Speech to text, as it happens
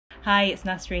Hi, it's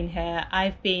Nasreen here.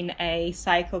 I've been a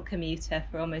cycle commuter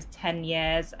for almost 10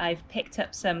 years. I've picked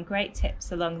up some great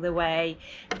tips along the way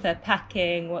for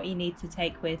packing, what you need to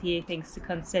take with you, things to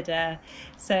consider.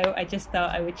 So I just thought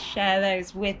I would share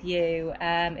those with you.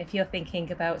 If you're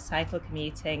thinking about cycle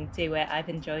commuting, do it. I've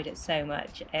enjoyed it so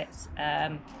much. It's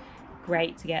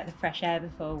great to get the fresh air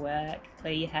before work,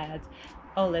 clear your head,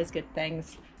 all those good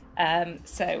things.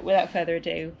 So without further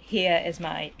ado, here is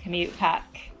my commute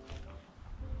pack.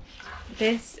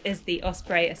 This is the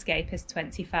Osprey Escapist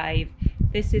 25.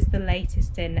 This is the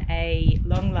latest in a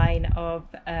long line of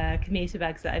commuter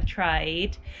bags that I've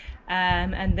tried,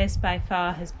 and this by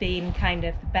far has been kind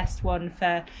of the best one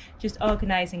for just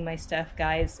organising my stuff,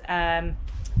 guys.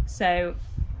 So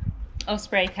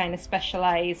Osprey kind of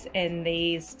specialise in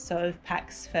these sort of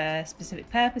packs for specific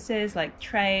purposes like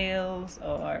trails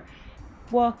or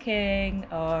walking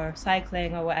or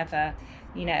cycling or whatever,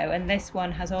 you know, and this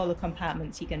one has all the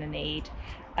compartments you're going to need.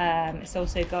 It's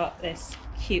also got this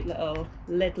cute little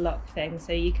lid lock thing,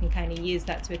 so you can kind of use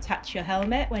that to attach your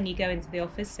helmet when you go into the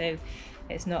office, so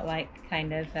it's not like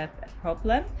kind of a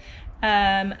problem.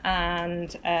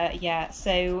 Yeah,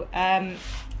 so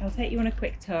I'll take you on a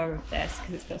quick tour of this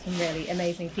because it's got some really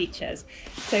amazing features.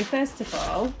 So first of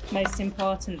all, most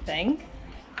important thing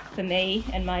for me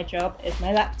and my job is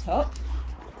my laptop.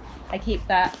 I keep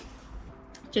that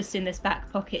just in this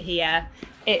back pocket here.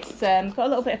 It's got a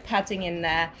little bit of padding in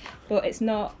there, but it's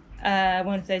not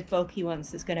one of those bulky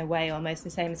ones that's going to weigh almost the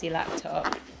same as your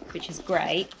laptop, which is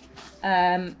great.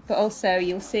 But also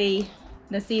you'll see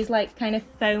there's these like kind of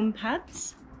foam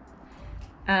pads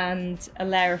and a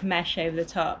layer of mesh over the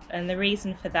top, and the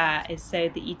reason for that is so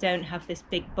that you don't have this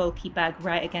big bulky bag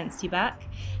right against your back.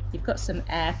 You've got some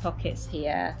air pockets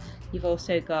here. You've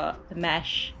also got the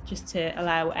mesh just to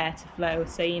allow air to flow,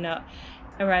 so you're not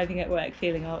arriving at work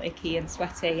feeling all icky and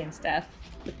sweaty and stuff.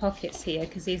 The pockets here,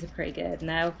 because these are pretty good.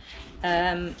 Now,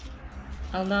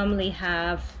 I'll normally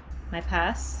have my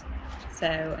pass,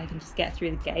 so I can just get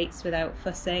through the gates without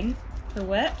fussing for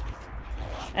work.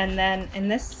 And then in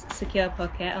this secure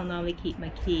pocket, I'll normally keep my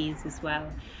keys as well,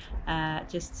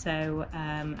 just so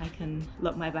I can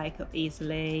lock my bike up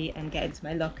easily and get into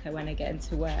my locker when I get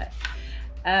into work.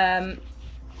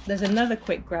 There's another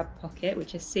quick grab pocket,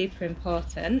 which is super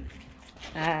important.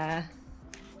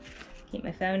 Keep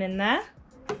my phone in there.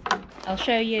 I'll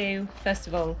show you, first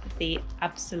of all, the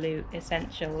absolute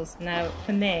essentials. Now,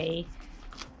 for me,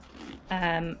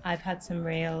 I've had some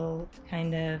real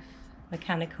kind of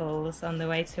mechanicals on the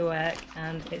way to work,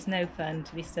 and it's no fun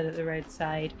to be stood at the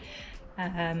roadside,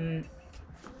 you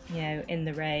know, in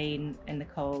the rain, in the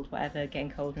cold, whatever,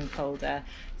 getting colder and colder.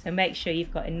 So make sure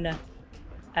you've got enough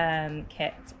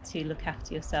kit to look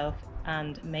after yourself,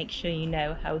 and make sure you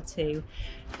know how to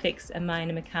fix a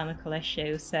minor mechanical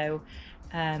issue. So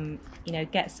you know,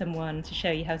 get someone to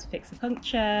show you how to fix a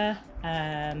puncture,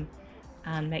 and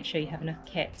make sure you have enough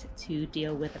kit to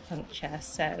deal with a puncture.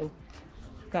 So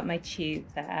I've got my tube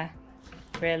there,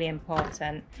 really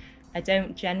important. I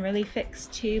don't generally fix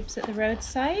tubes at the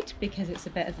roadside because it's a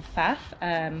bit of a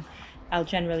faff. I'll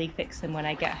generally fix them when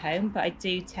I get home, but I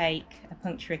do take a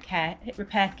puncture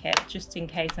repair kit just in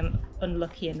case I'm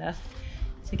unlucky enough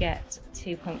to get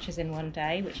 2 punctures in one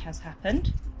day, which has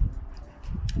happened.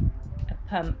 A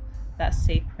pump, that's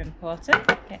super important.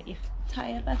 Get your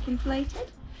tyre back inflated.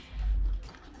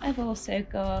 I've also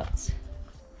got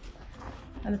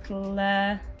a little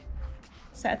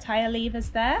set of tyre levers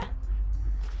there.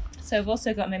 So I've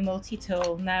also got my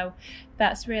multi-tool. Now,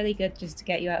 that's really good just to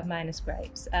get you out of minor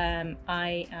scrapes.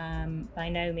 I am by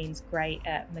no means great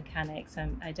at mechanics.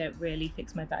 I don't really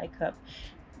fix my bike up.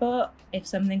 But if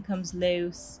something comes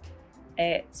loose,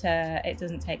 it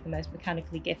doesn't take the most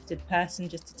mechanically gifted person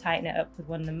just to tighten it up with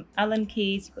one of the Allen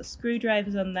keys. You've got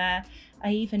screwdrivers on there.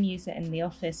 I even use it in the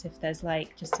office if there's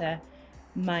like just a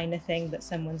minor thing that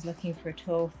someone's looking for a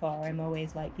tool for. I'm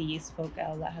always like the useful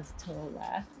girl that has a tool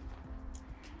there.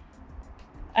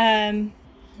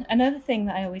 Another thing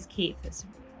that I always keep that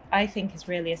I think is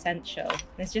really essential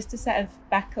is just a set of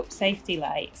backup safety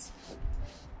lights.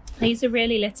 These are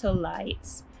really little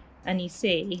lights, and you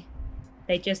see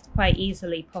they just quite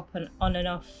easily pop on and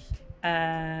off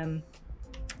your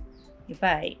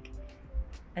bike,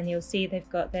 and you'll see they've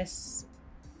got this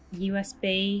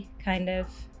USB kind of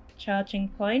charging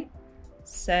point,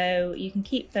 so you can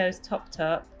keep those topped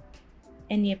up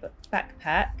in your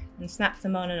backpack and snap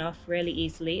them on and off really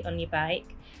easily on your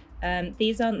bike.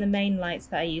 These aren't the main lights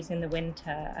that I use in the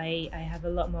winter. I have a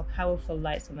lot more powerful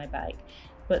lights on my bike,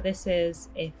 but this is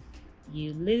if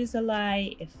you lose a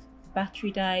light, if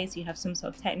battery dies, you have some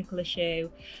sort of technical issue,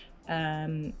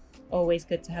 Always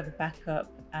good to have a backup,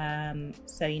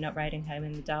 so you're not riding home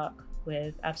in the dark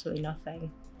with absolutely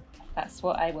nothing. That's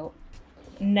what I will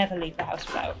never leave the house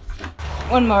without.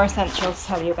 One more essential to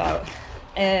tell you about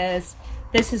is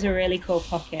this is a really cool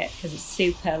pocket because it's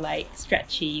super like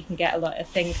stretchy. You can get a lot of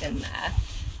things in there.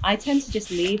 I tend to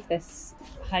just leave this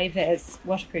high-vis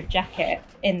waterproof jacket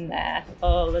in there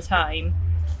all the time,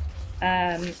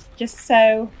 just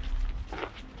so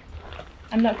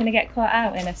I'm not going to get caught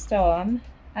out in a storm.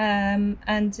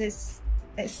 And it's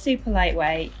super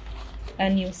lightweight,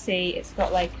 and you'll see it's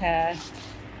got like a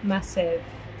massive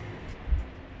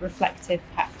reflective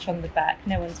patch on the back.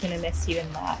 No one's going to miss you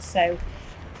in that. So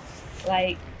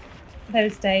like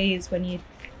those days when you're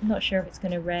not sure if it's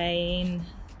going to rain,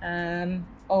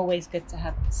 always good to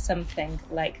have something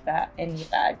like that in your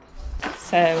bag.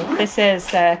 So this is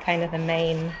kind of the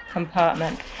main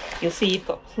compartment. You'll see you've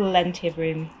got plenty of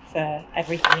room for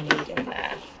everything you need in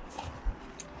there.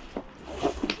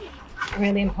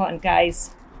 Really important,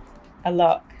 guys, a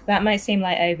lock. That might seem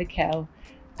like overkill,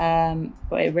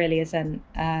 but it really isn't.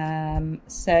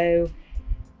 So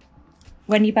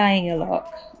when you're buying a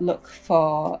lock, look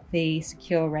for the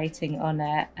secure rating on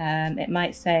it. It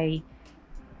might say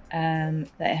that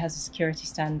it has a security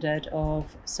standard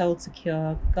of sold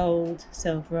secure, gold,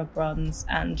 silver or bronze,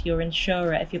 and your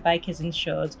insurer, if your bike is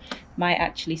insured, might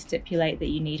actually stipulate that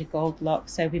you need a gold lock,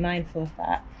 so be mindful of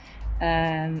that.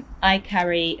 I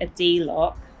carry a D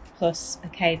lock plus a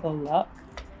cable lock,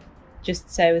 just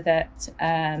so that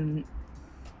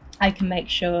I can make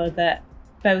sure that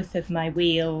both of my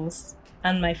wheels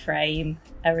and my frame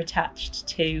are attached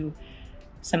to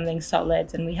something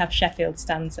solid, and we have Sheffield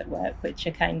stands at work which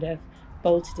are kind of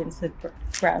bolted into the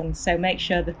ground, so make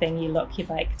sure the thing you lock your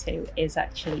bike to is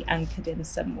actually anchored in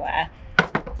somewhere.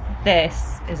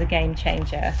 This is a game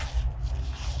changer.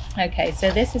 Okay,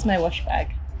 so this is my wash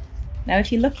bag. Now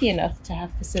if you're lucky enough to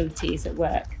have facilities at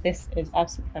work, this is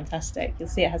absolutely fantastic. You'll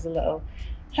see it has a little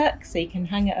hook so you can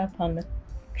hang it up on the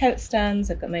coat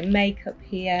stands. I've got my makeup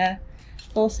here.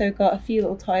 Also got a few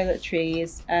little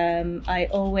toiletries. I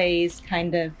always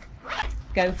kind of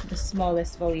go for the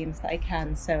smallest volumes that I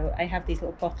can, so I have these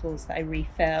little bottles that I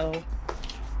refill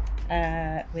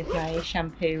with my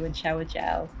shampoo and shower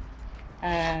gel.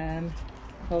 I've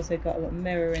also got a little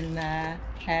mirror in there,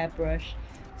 hairbrush,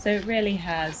 so it really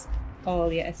has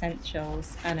all your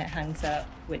essentials, and it hangs up,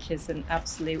 which is an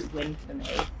absolute win for me.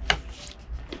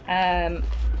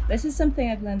 This is something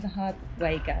I've learned the hard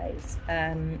way, guys.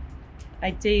 I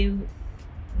do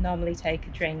normally take a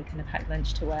drink and a packed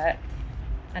lunch to work,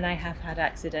 and I have had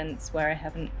accidents where I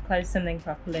haven't closed something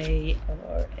properly,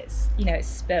 or it's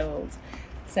spilled.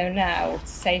 So now, to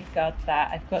safeguard that,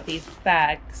 I've got these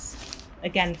bags,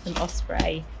 again from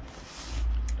Osprey.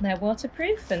 They're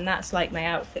waterproof, and that's like my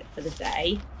outfit for the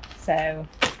day. So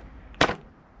I'm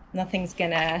not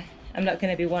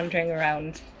gonna be wandering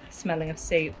around smelling of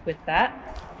soup with that.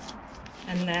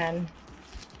 And then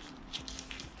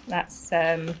that's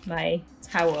my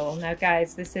towel. Now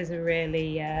guys, this is a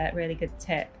really really good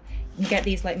tip. You can get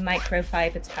these like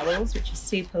microfiber towels, which are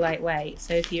super lightweight.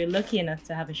 So if you're lucky enough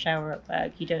to have a shower at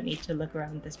work, you don't need to lug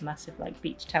around with this massive like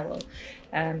beach towel.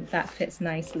 That fits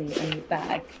nicely in your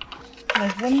bag.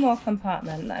 There's one more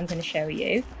compartment that I'm going to show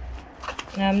you.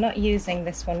 Now I'm not using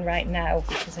this one right now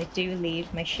because I do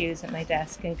leave my shoes at my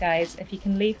desk, and guys, if you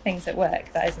can leave things at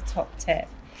work, that is a top tip.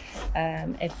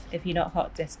 If you're not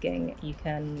hot disking, you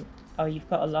can, or you've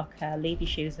got a locker, leave your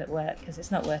shoes at work because it's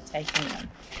not worth taking them.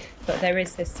 But there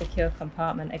is this secure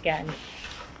compartment again,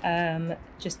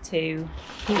 just to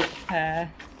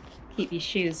keep your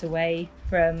shoes away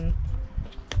from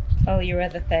all your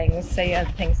other things, so your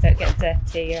other things don't get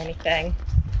dirty or anything.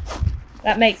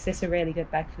 That makes this a really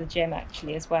good bag for the gym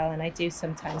actually as well, and I do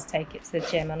sometimes take it to the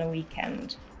gym on a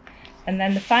weekend. And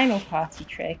then the final party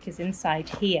trick is inside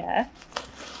here.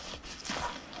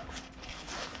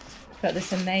 Got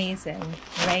this amazing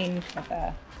rain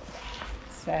cover,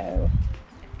 so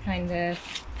it kind of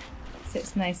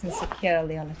sits nice and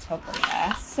securely on the top of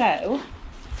there. So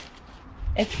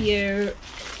if you're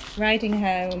riding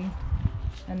home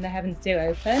and the heavens do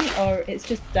open, or it's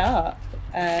just dark,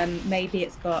 maybe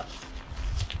it's got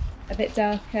a bit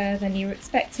darker than you were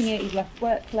expecting it, you've left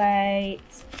work late,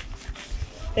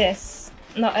 this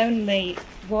not only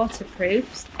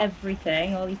waterproofs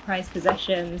everything, all your prized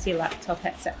possessions, your laptop,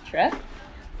 etc.,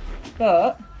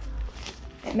 but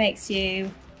it makes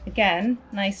you, again,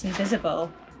 nice and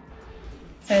visible.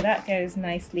 So that goes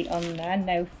nicely on there,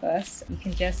 no fuss. You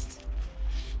can just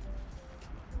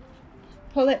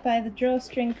pull it by the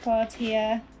drawstring cord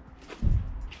here,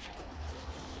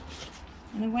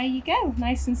 and away you go,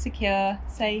 nice and secure,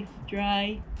 safe,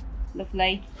 dry,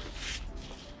 Lovely.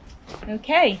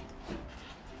 Okay.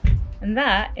 And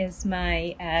that is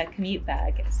my commute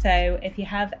bag. So if you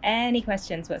have any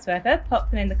questions whatsoever, pop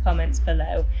them in the comments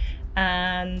below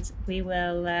and we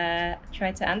will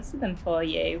try to answer them for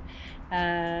you.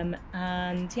 And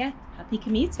yeah, happy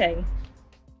commuting.